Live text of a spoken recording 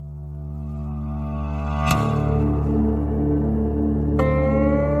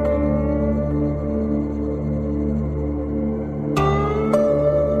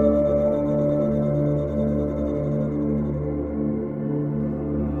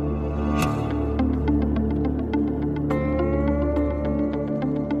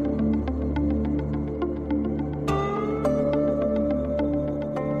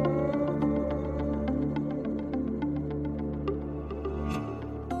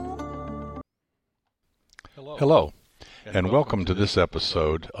Hello, and welcome to this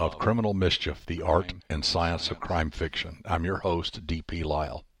episode of Criminal Mischief, the Art and Science of Crime Fiction. I'm your host, D.P.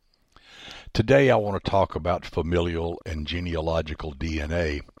 Lyle. Today I want to talk about familial and genealogical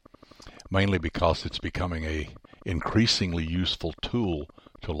DNA, mainly because it's becoming an increasingly useful tool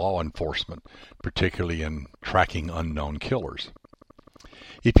to law enforcement, particularly in tracking unknown killers.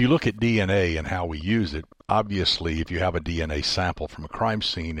 If you look at DNA and how we use it, obviously if you have a DNA sample from a crime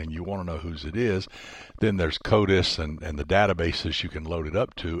scene and you want to know whose it is, then there's CODIS and the databases you can load it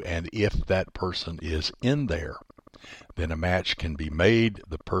up to, and if that person is in there, then a match can be made,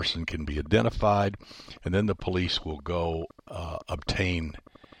 the person can be identified, and then the police will go obtain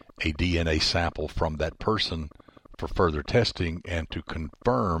a DNA sample from that person for further testing and to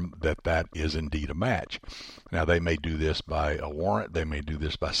confirm that that is indeed a match. Now, they may do this by a warrant, they may do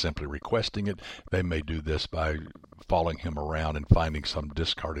this by simply requesting it, they may do this by following him around and finding some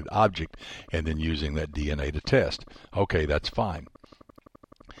discarded object and then using that DNA to test. Okay, that's fine.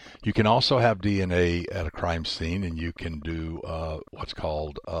 You can also have DNA at a crime scene, and you can do what's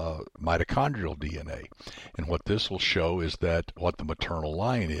called mitochondrial DNA. And what this will show is that what the maternal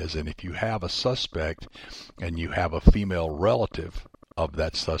line is. And if you have a suspect and you have a female relative of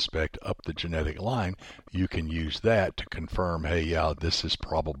that suspect up the genetic line, you can use that to confirm, hey, yeah, this is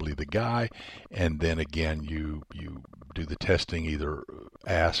probably the guy. And then again, you do the testing, either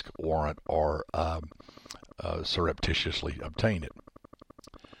ask, warrant, or surreptitiously obtain it.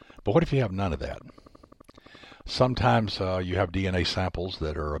 But what if you have none of that? Sometimes you have DNA samples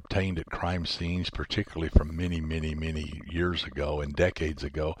that are obtained at crime scenes, particularly from many, many, many years ago and decades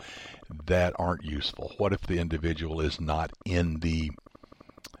ago, that aren't useful. What if the individual is not in the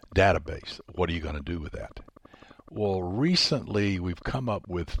database? What are you going to do with that? Well, recently we've come up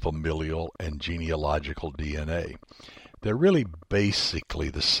with familial and genealogical DNA. They're really basically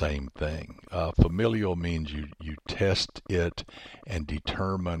the same thing. Familial means you test it and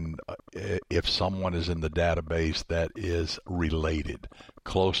determine if someone is in the database that is related,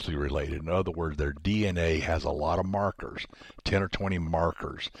 closely related. In other words, their DNA has a lot of markers, 10 or 20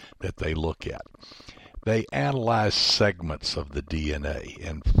 markers that they look at. They analyze segments of the DNA,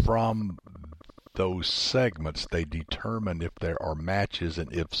 and from those segments they determine if there are matches,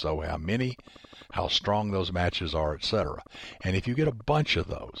 and if so, how many, how strong those matches are, etc. And if you get a bunch of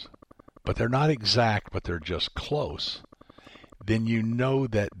those, but they're not exact, but they're just close, then you know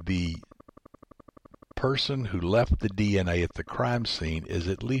that the person who left the DNA at the crime scene is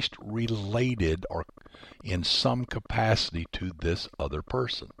at least related or in some capacity to this other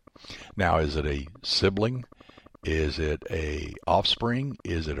person. Now, is it a sibling? Is it a offspring?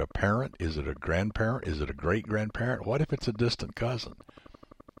 Is it a parent? Is it a grandparent? Is it a great-grandparent? What if it's a distant cousin?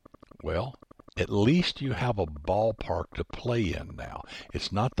 Well, at least you have a ballpark to play in now.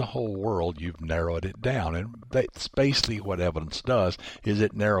 It's not the whole world. You've narrowed it down. And that's basically what evidence does, is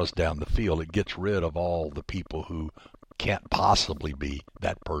it narrows down the field. It gets rid of all the people who can't possibly be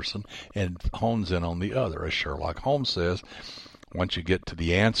that person and hones in on the other. As Sherlock Holmes says, once you get to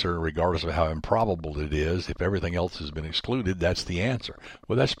the answer, regardless of how improbable it is, if everything else has been excluded, that's the answer.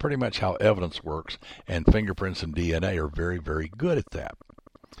 Well, that's pretty much how evidence works, and fingerprints and DNA are very, very good at that.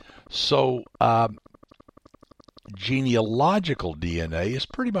 So, genealogical DNA is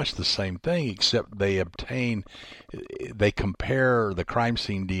pretty much the same thing, except they compare the crime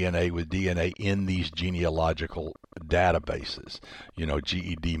scene DNA with DNA in these genealogical databases,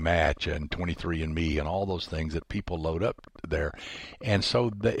 GED Match and 23andMe and all those things that people load up there. And so,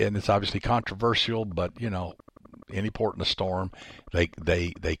 and it's obviously controversial, but any port in a storm, they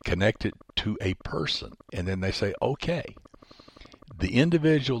connect it to a person, and then they say, okay, the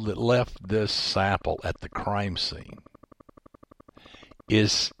individual that left this sample at the crime scene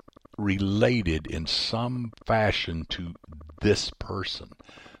is related in some fashion to this person.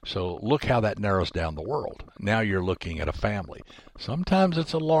 So look how that narrows down the world. Now you're looking at a family. Sometimes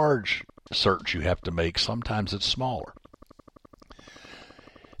it's a large search you have to make. Sometimes it's smaller.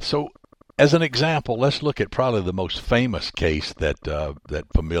 So as an example, let's look at probably the most famous case that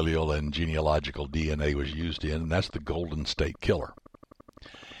familial and genealogical DNA was used in, and that's the Golden State Killer.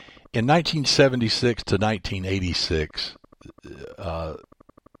 In 1976 to 1986,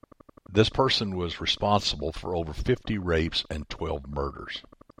 this person was responsible for over 50 rapes and 12 murders.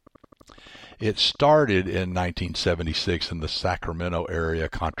 It started in 1976 in the Sacramento area,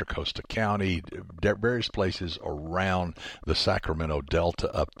 Contra Costa County, various places around the Sacramento Delta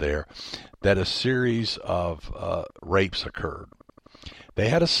up there, that a series of rapes occurred. They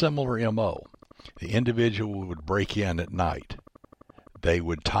had a similar MO. The individual would break in at night. They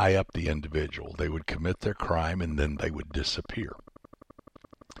would tie up the individual. They would commit their crime, and then they would disappear.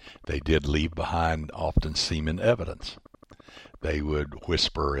 They did leave behind often semen evidence. They would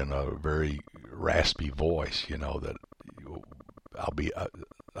whisper in a very raspy voice, that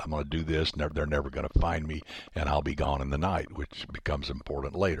I'm going to do this, they're never going to find me, and I'll be gone in the night, which becomes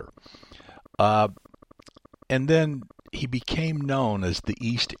important later. And then he became known as the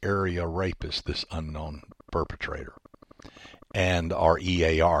East Area Rapist, this unknown perpetrator, or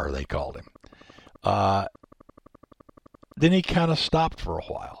EAR, they called him. Then he kind of stopped for a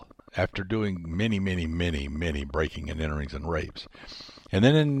while after doing many breaking and enterings and rapes. And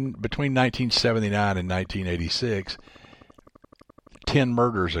then between 1979 and 1986, 10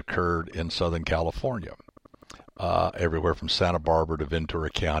 murders occurred in Southern California, everywhere from Santa Barbara to Ventura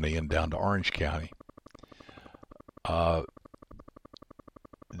County and down to Orange County.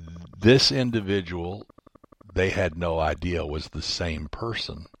 This individual, they had no idea was the same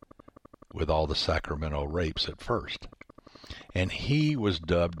person with all the Sacramento rapes at first. And he was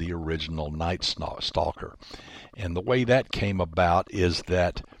dubbed the original Night Stalker. And the way that came about is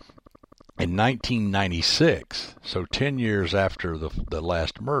that in 1996, so 10 years after the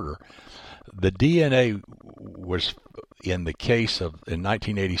last murder, the DNA was in the case in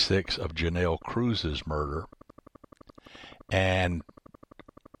 1986 of Janelle Cruz's murder, and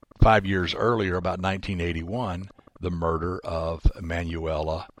 5 years earlier, about 1981, the murder of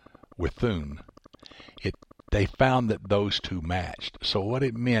Manuela Withun. They found that those two matched. So what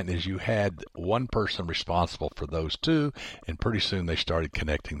it meant is you had one person responsible for those two, and pretty soon they started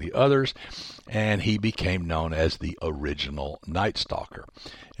connecting the others, and he became known as the original Night Stalker.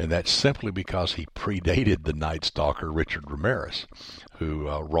 And that's simply because he predated the Night Stalker, Richard Ramirez, who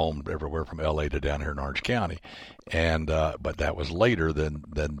roamed everywhere from L.A. to down here in Orange County. And but that was later than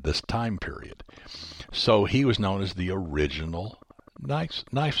this time period. So he was known as the original Night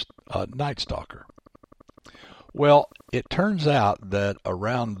Stalker. Well, it turns out that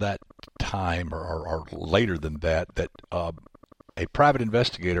around that time, or later than that, a private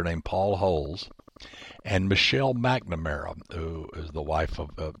investigator named Paul Holes and Michelle McNamara, who is the wife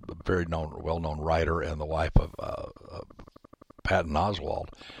of a very well-known writer and the wife of Patton Oswalt,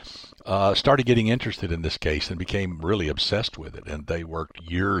 started getting interested in this case and became really obsessed with it. And they worked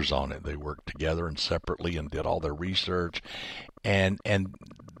years on it. They worked together and separately and did all their research. And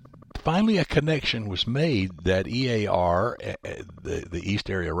finally, a connection was made that EAR, the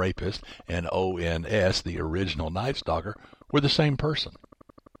East Area Rapist, and ONS, the original Night Stalker, were the same person.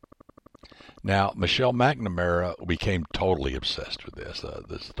 Now, Michelle McNamara became totally obsessed with this.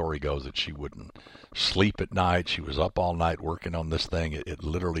 The story goes that she wouldn't sleep at night. She was up all night working on this thing. It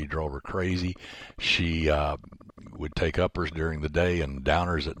literally drove her crazy. She would take uppers during the day and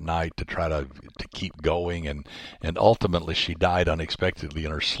downers at night to try to keep going, and ultimately she died unexpectedly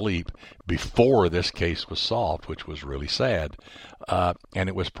in her sleep before this case was solved, which was really sad. And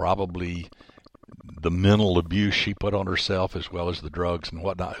it was probably the mental abuse she put on herself as well as the drugs and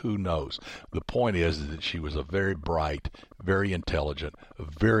whatnot. Who knows? The point is that she was a very bright, very intelligent, a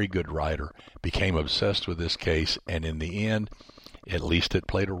very good writer, became obsessed with this case, and in the end, at least it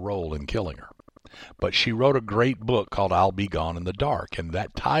played a role in killing her. But she wrote a great book called I'll Be Gone in the Dark, and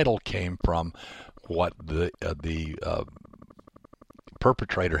that title came from what the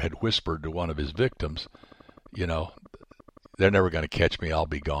perpetrator had whispered to one of his victims, they're never going to catch me, I'll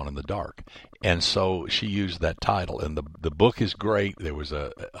be gone in the dark. And so she used that title, and the book is great. There was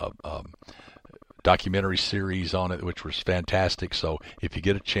a documentary series on it, which was fantastic. So if you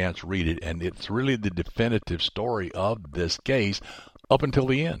get a chance, read it, and it's really the definitive story of this case up until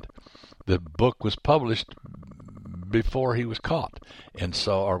the end. The book was published before he was caught,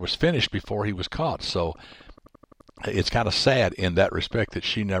 or was finished before he was caught. So it's kind of sad in that respect that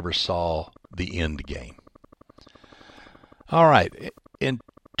she never saw the end game. All right, in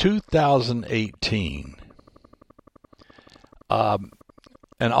 2018, an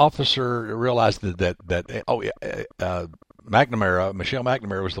officer realized that Michelle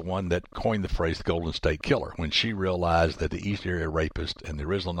McNamara was the one that coined the phrase the Golden State Killer. When she realized that the East Area Rapist and the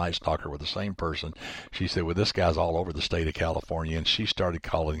original Night Stalker were the same person, she said, well, this guy's all over the state of California, and she started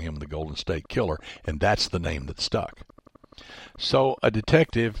calling him the Golden State Killer, and that's the name that stuck. So a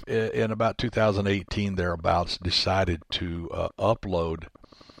detective in about 2018 thereabouts decided to upload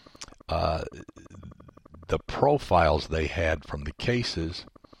the profiles they had from the cases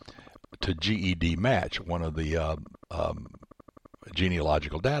to GED Match, one of the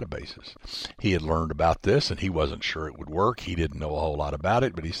genealogical databases. He had learned about this, and he wasn't sure it would work. He didn't know a whole lot about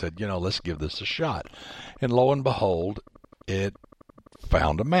it, but he said, let's give this a shot. And lo and behold, it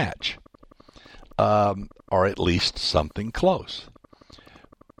found a match, or at least something close.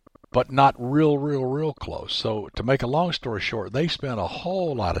 but not real close. So to make a long story short, they spent a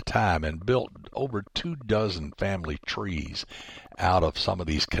whole lot of time and built over 24 family trees out of some of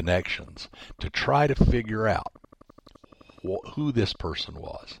these connections to try to figure out who this person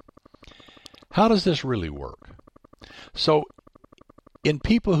was. How does this really work? So in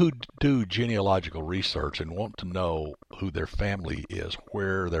people who do genealogical research and want to know who their family is,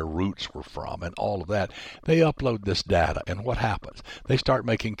 where their roots were from, and all of that, they upload this data. And what happens? They start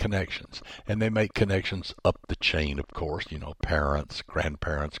making connections. And they make connections up the chain, of course, parents,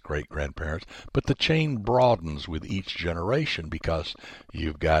 grandparents, great-grandparents. But the chain broadens with each generation because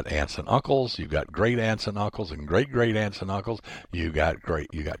you've got aunts and uncles, you've got great-aunts and uncles, and great-great-aunts and uncles. You got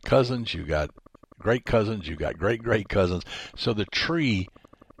cousins, you got great cousins, you got great great cousins. So the tree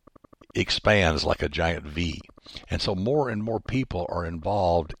expands like a giant V. And so more and more people are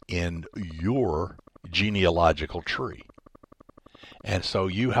involved in your genealogical tree. And so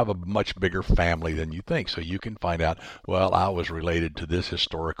you have a much bigger family than you think. So you can find out, well, I was related to this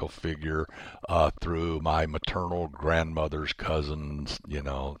historical figure through my maternal grandmother's cousins,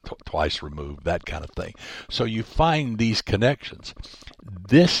 twice removed, that kind of thing. So you find these connections.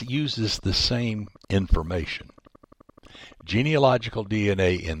 This uses the same information. Genealogical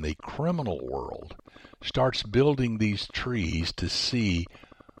DNA in the criminal world starts building these trees to see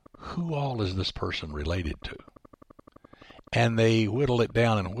who all is this person related to. And they whittle it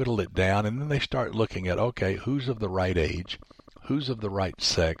down, and then they start looking at, okay, who's of the right age, who's of the right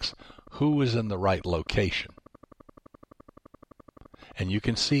sex, who is in the right location. And you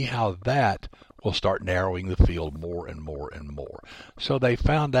can see how that will start narrowing the field more and more and more. So they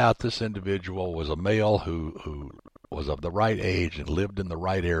found out this individual was a male who was of the right age and lived in the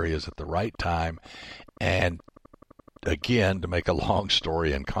right areas at the right time. And again, to make a long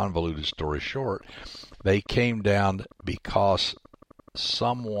story and convoluted story short, they came down because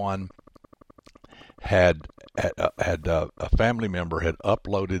someone had a family member had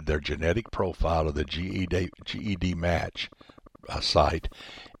uploaded their genetic profile to the GED Match site,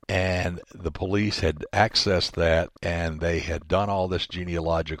 and the police had accessed that, and they had done all this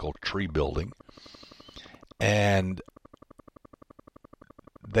genealogical tree building, and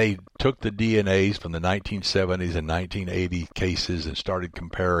they took the DNAs from the 1970s and 1980 cases and started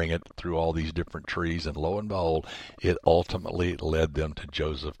comparing it through all these different trees, and lo and behold, it ultimately led them to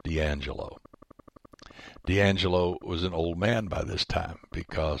Joseph DeAngelo. DeAngelo was an old man by this time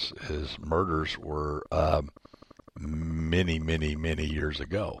because his murders were many years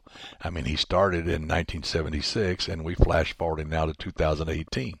ago. I mean, he started in 1976, and we flash forward now to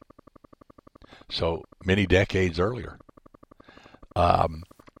 2018. So many decades earlier.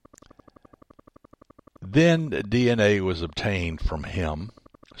 Then DNA was obtained from him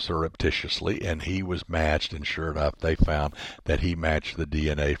surreptitiously, and he was matched, and sure enough, they found that he matched the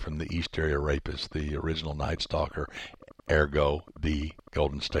DNA from the East Area Rapist, the original Night Stalker, ergo the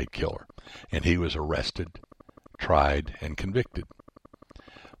Golden State Killer. And he was arrested, tried, and convicted.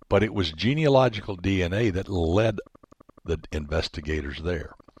 But it was genealogical DNA that led the investigators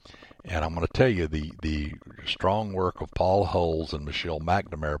there. And I'm going to tell you, the strong work of Paul Holes and Michelle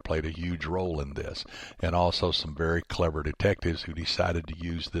McNamara played a huge role in this, and also some very clever detectives who decided to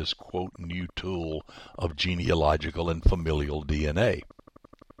use this, quote, new tool of genealogical and familial DNA.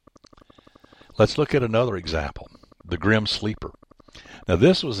 Let's look at another example, the Grim Sleeper. Now,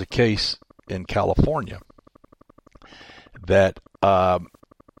 this was a case in California that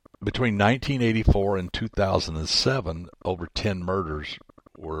between 1984 and 2007, over 10 murders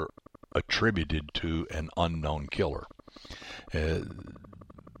were attributed to an unknown killer. At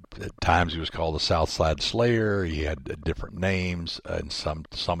times he was called the Southside Slayer. He had different names, and some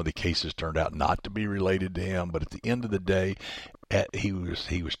of the cases turned out not to be related to him. But at the end of the day, he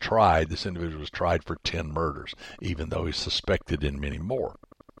was tried. This individual was tried for 10 murders, even though he's suspected in many more.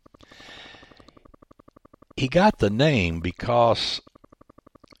 He got the name because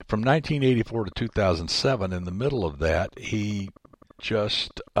from 1984 to 2007, in the middle of that, he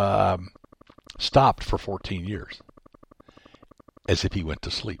just stopped for 14 years, as if he went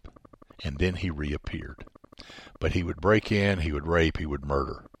to sleep, and then he reappeared. But he would break in, he would rape, he would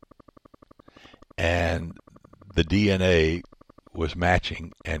murder, and the DNA was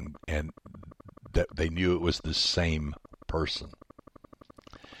matching, and that they knew it was the same person.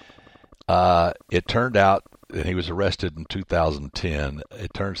 It turned out, and he was arrested in 2010.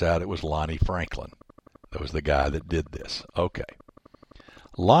 It turns out it was Lonnie Franklin. That was the guy that did this. Okay.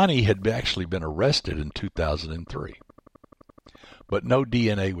 Lonnie had actually been arrested in 2003, but no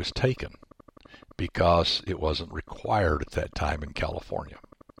DNA was taken because it wasn't required at that time in California.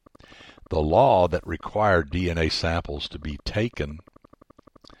 The law that required DNA samples to be taken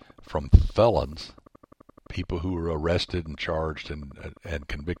from felons, people who were arrested and charged and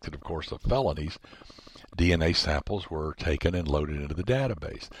convicted, of course, of felonies. DNA samples were taken and loaded into the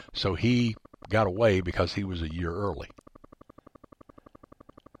database. So he got away because he was a year early.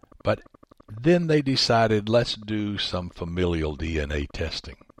 But then they decided, let's do some familial DNA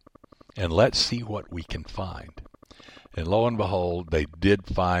testing and let's see what we can find. And lo and behold, they did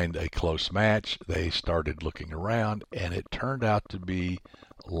find a close match. They started looking around, and it turned out to be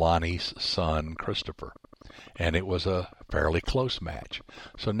Lonnie's son, Christopher. And it was a fairly close match.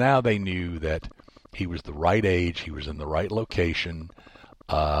 So now they knew that he was the right age, he was in the right location,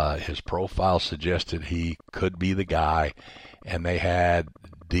 his profile suggested he could be the guy, and they had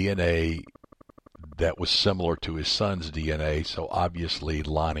DNA that was similar to his son's DNA, so obviously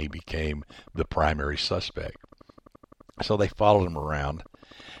Lonnie became the primary suspect. So they followed him around,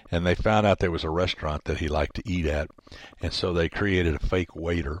 and they found out there was a restaurant that he liked to eat at, and so they created a fake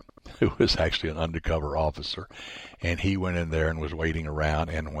waiter who was actually an undercover officer, and he went in there and was waiting around,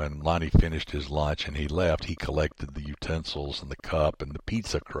 and when Lonnie finished his lunch and he left, he collected the utensils and the cup and the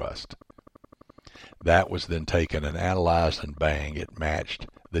pizza crust. That was then taken and analyzed, and bang, it matched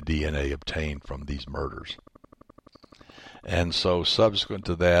the DNA obtained from these murders. And so subsequent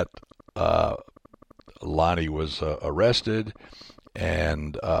to that, Lonnie was arrested,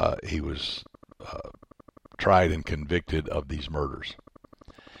 and he was tried and convicted of these murders.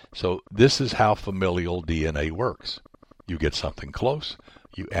 So this is how familial DNA works. You get something close,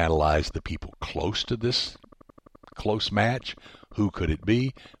 you analyze the people close to this close match. Who could it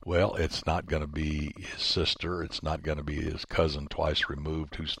be? Well, it's not going to be his sister. It's not going to be his cousin twice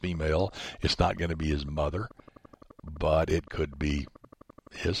removed who's female. It's not going to be his mother, but it could be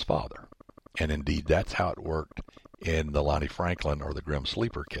his father. And indeed, that's how it worked in the Lonnie Franklin or the Grim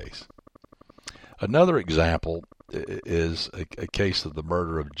Sleeper case. Another example is a case of the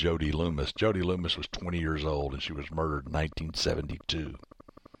murder of Jody Loomis. Jody Loomis was 20 years old, and she was murdered in 1972.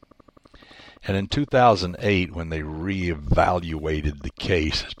 And in 2008, when they reevaluated the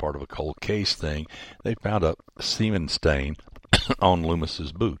case as part of a cold case thing, they found a semen stain on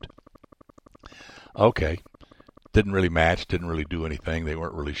Loomis's boot. Okay, didn't really match, didn't really do anything. They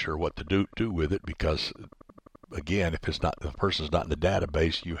weren't really sure what to do with it because, again, if the person's not in the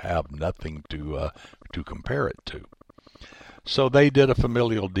database, you have nothing to compare it to. So they did a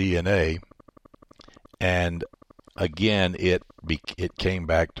familial DNA, and again, it came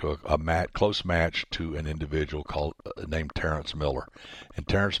back to a close match to an individual named Terrence Miller, and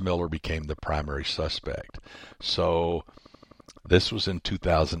Terrence Miller became the primary suspect. So this was in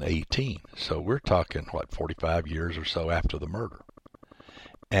 2018. So we're talking 45 years or so after the murder.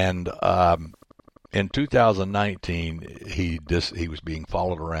 And in 2019, he was being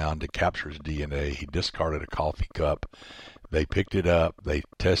followed around to capture his DNA. He discarded a coffee cup. They picked it up, they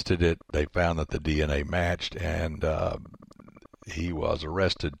tested it, they found that the DNA matched, and he was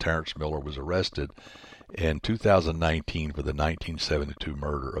arrested. Terrence Miller was arrested in 2019 for the 1972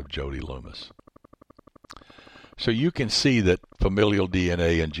 murder of Jody Loomis. So you can see that familial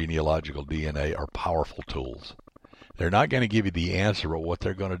DNA and genealogical DNA are powerful tools. They're not going to give you the answer, but what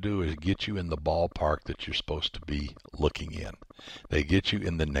they're going to do is get you in the ballpark that you're supposed to be looking in. They get you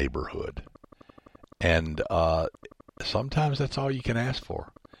in the neighborhood. And sometimes that's all you can ask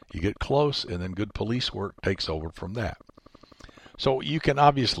for. You get close, and then good police work takes over from that. So you can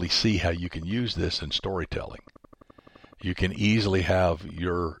obviously see how you can use this in storytelling. You can easily have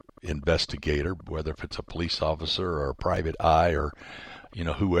your investigator, whether if it's a police officer or a private eye or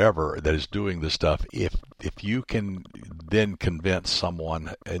whoever that is doing this stuff, if you can then convince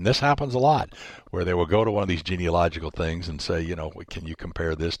someone, and this happens a lot, where they will go to one of these genealogical things and say, can you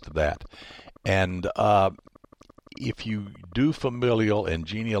compare this to that? And if you do familial and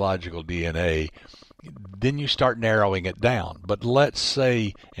genealogical DNA, then you start narrowing it down. But let's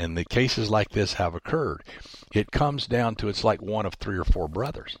say, and the cases like this have occurred, it comes down to it's like one of 3 or 4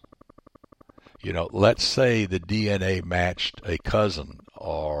 brothers. Let's say the DNA matched a cousin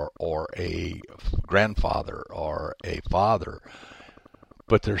or a grandfather or a father,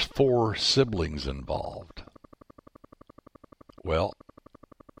 but there's 4 siblings involved. Well,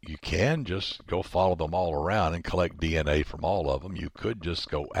 you can just go follow them all around and collect DNA from all of them. You could just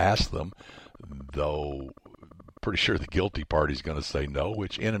go ask them, though pretty sure the guilty party's going to say no,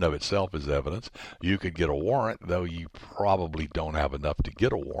 which in and of itself is evidence. You could get a warrant, though you probably don't have enough to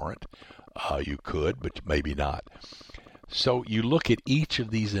get a warrant. You could, but maybe not. So you look at each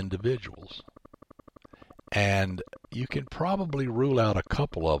of these individuals, and you can probably rule out a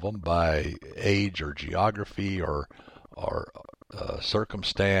couple of them by age or geography or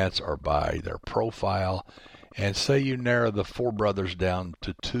circumstance or by their profile, And say you narrow the four brothers down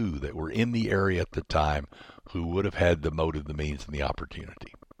to two that were in the area at the time who would have had the motive, the means, and the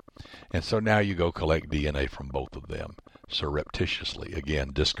opportunity. And so now you go collect DNA from both of them surreptitiously.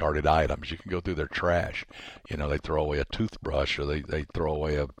 Again, discarded items. You can go through their trash. They throw away a toothbrush, or they throw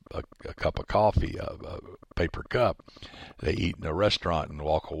away a cup of coffee, a paper cup. They eat in a restaurant and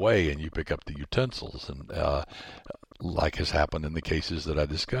walk away, and you pick up the utensils, and like has happened in the cases that I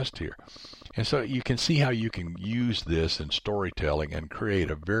discussed here. And so you can see how you can use this in storytelling and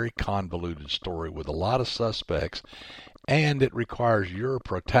create a very convoluted story with a lot of suspects, and it requires your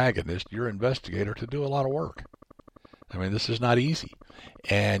protagonist, your investigator, to do a lot of work. I mean, this is not easy.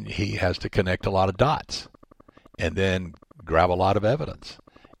 And he has to connect a lot of dots and then grab a lot of evidence.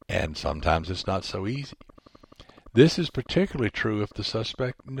 And sometimes it's not so easy. This is particularly true if the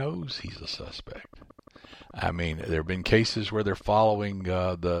suspect knows he's a suspect. I mean, there have been cases where they're following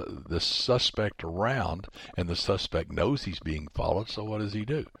the suspect around, and the suspect knows he's being followed, so what does he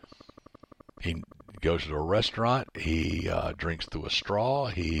do? He goes to a restaurant, he drinks through a straw,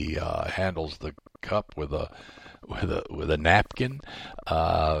 he handles the cup with a napkin,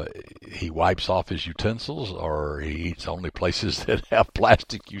 he wipes off his utensils, or he eats only places that have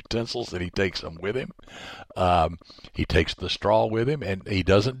plastic utensils and he takes them with him. He takes the straw with him, and he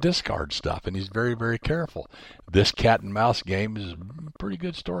doesn't discard stuff, and he's very, very careful. This cat and mouse game is pretty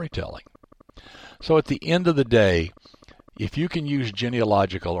good storytelling. So at the end of the day, if you can use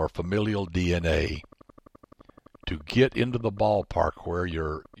genealogical or familial DNA to get into the ballpark where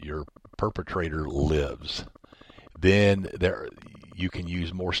your perpetrator lives, then you can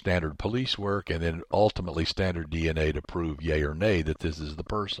use more standard police work and then ultimately standard DNA to prove yay or nay that this is the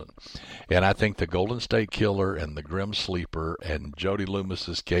person. And I think the Golden State Killer and the Grim Sleeper and Jody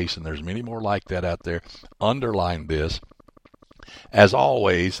Loomis's case, and there's many more like that out there, underline this. As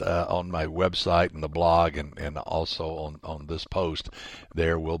always, on my website and the blog and also on this post,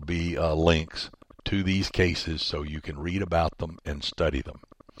 there will be links to these cases so you can read about them and study them.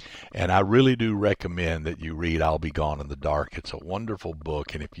 And I really do recommend that you read I'll Be Gone in the Dark. It's a wonderful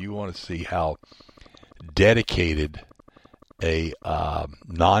book, and if you want to see how dedicated a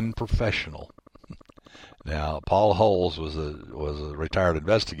non-professional. Now, Paul Holes was a retired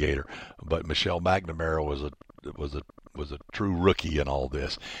investigator, but Michelle McNamara was a true rookie in all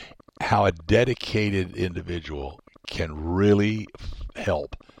this. How a dedicated individual can really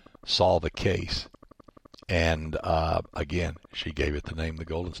help solve a case. And again, she gave it the name the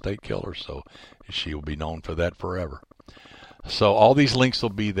Golden State Killer, so she will be known for that forever. So all these links will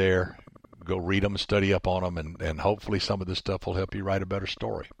be there. Go read them, study up on them, and hopefully some of this stuff will help you write a better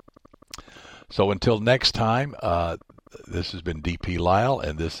story. So until next time, this has been D.P. Lyle,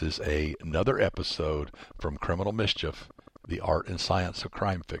 and this is another episode from Criminal Mischief, the art and science of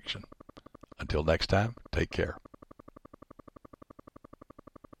crime fiction. Until next time, take care.